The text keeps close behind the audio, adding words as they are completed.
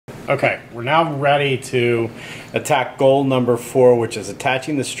Okay, we're now ready to attack goal number 4, which is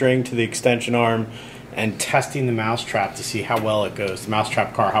attaching the string to the extension arm and testing the Mousetrap to see how well it goes, the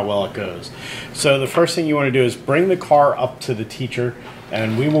Mousetrap car, how well it goes. So the first thing you want to do is bring the car up to the teacher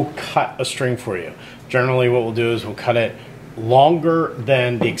and we will cut a string for you. Generally what we'll do is we'll cut it longer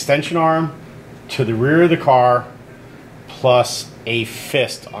than the extension arm to the rear of the car plus a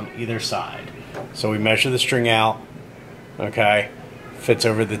fist on either side. So we measure the string out, okay? Fits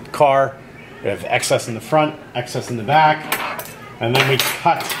over the car. We have excess in the front, excess in the back, and then we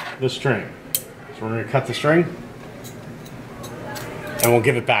cut the string. So we're going to cut the string, and we'll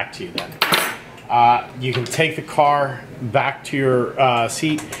give it back to you then. You can take the car back to your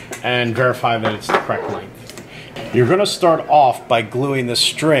seat and verify that it's the correct length. You're going to start off by gluing the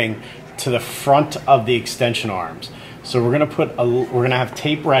string to the front of the extension arms. So we're going to have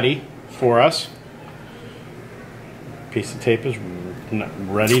tape ready for us. Piece of tape is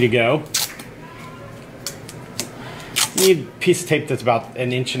ready to go. You need a piece of tape that's about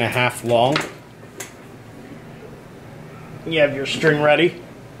 1.5 inches long. You have your string ready.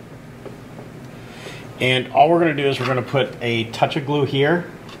 And all we're going to do is we're going to put a touch of glue here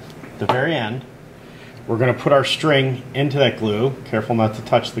at the very end. We're going to put our string into that glue. Careful not to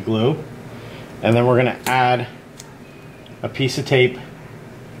touch the glue. And then we're going to add a piece of tape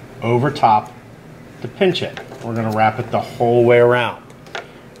over top to pinch it. We're going to wrap it the whole way around.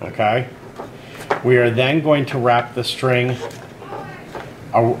 Okay? We are then going to wrap the string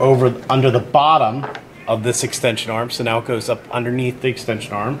under the bottom of this extension arm. So now it goes up underneath the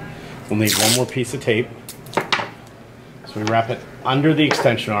extension arm. We'll need one more piece of tape. So we wrap it under the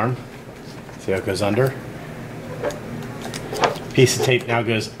extension arm. See how it goes under? Piece of tape now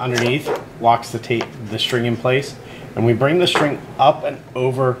goes underneath, locks the string in place, and we bring the string up and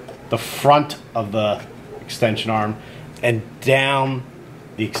over the front of the extension arm and down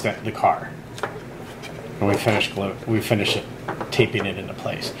the car. And we finish it, taping it into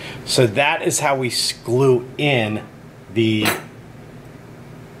place. So that is how we glue in the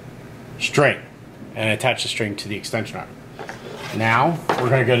string and attach the string to the extension arm. Now we're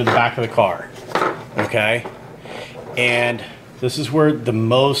going to go to the back of the car. Okay? And this is where the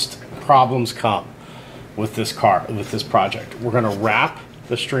most problems come with this project. We're going to wrap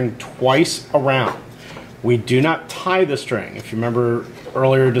the string twice around. We do not tie the string. If you remember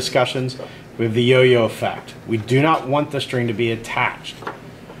earlier discussions, we have the yo-yo effect. We do not want the string to be attached.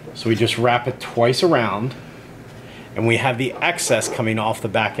 So we just wrap it twice around and we have the excess coming off the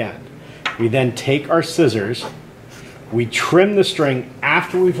back end. We then take our scissors, we trim the string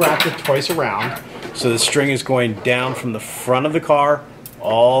after we've wrapped it twice around, so the string is going down from the front of the car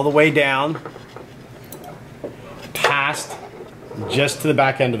all the way down past just to the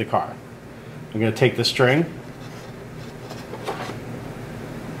back end of the car. I'm going to take the string,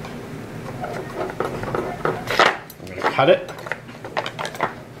 I'm going to cut it,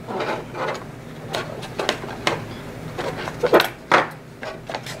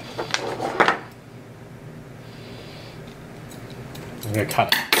 I'm going to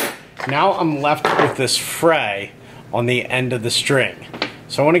cut it. Now I'm left with this fray on the end of the string.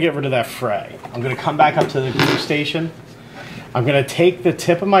 So I want to get rid of that fray. I'm going to come back up to the glue station. I'm going to take the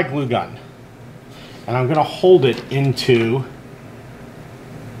tip of my glue gun and I'm going to hold it into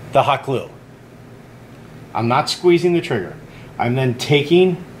the hot glue. I'm not squeezing the trigger. I'm then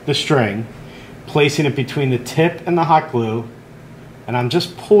taking the string, placing it between the tip and the hot glue, and I'm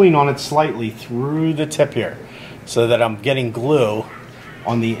just pulling on it slightly through the tip here so that I'm getting glue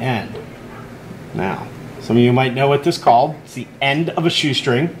on the end. Now, some of you might know what this is called. It's the end of a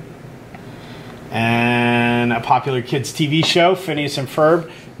shoestring. And a popular kids TV show, Phineas and Ferb,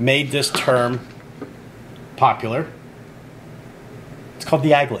 made this term popular. It's called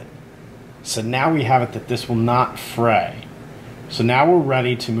the aglet. So now we have it that this will not fray. So now we're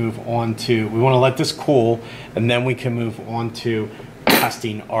ready to move on to, we want to let this cool, and then we can move on to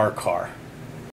testing our car.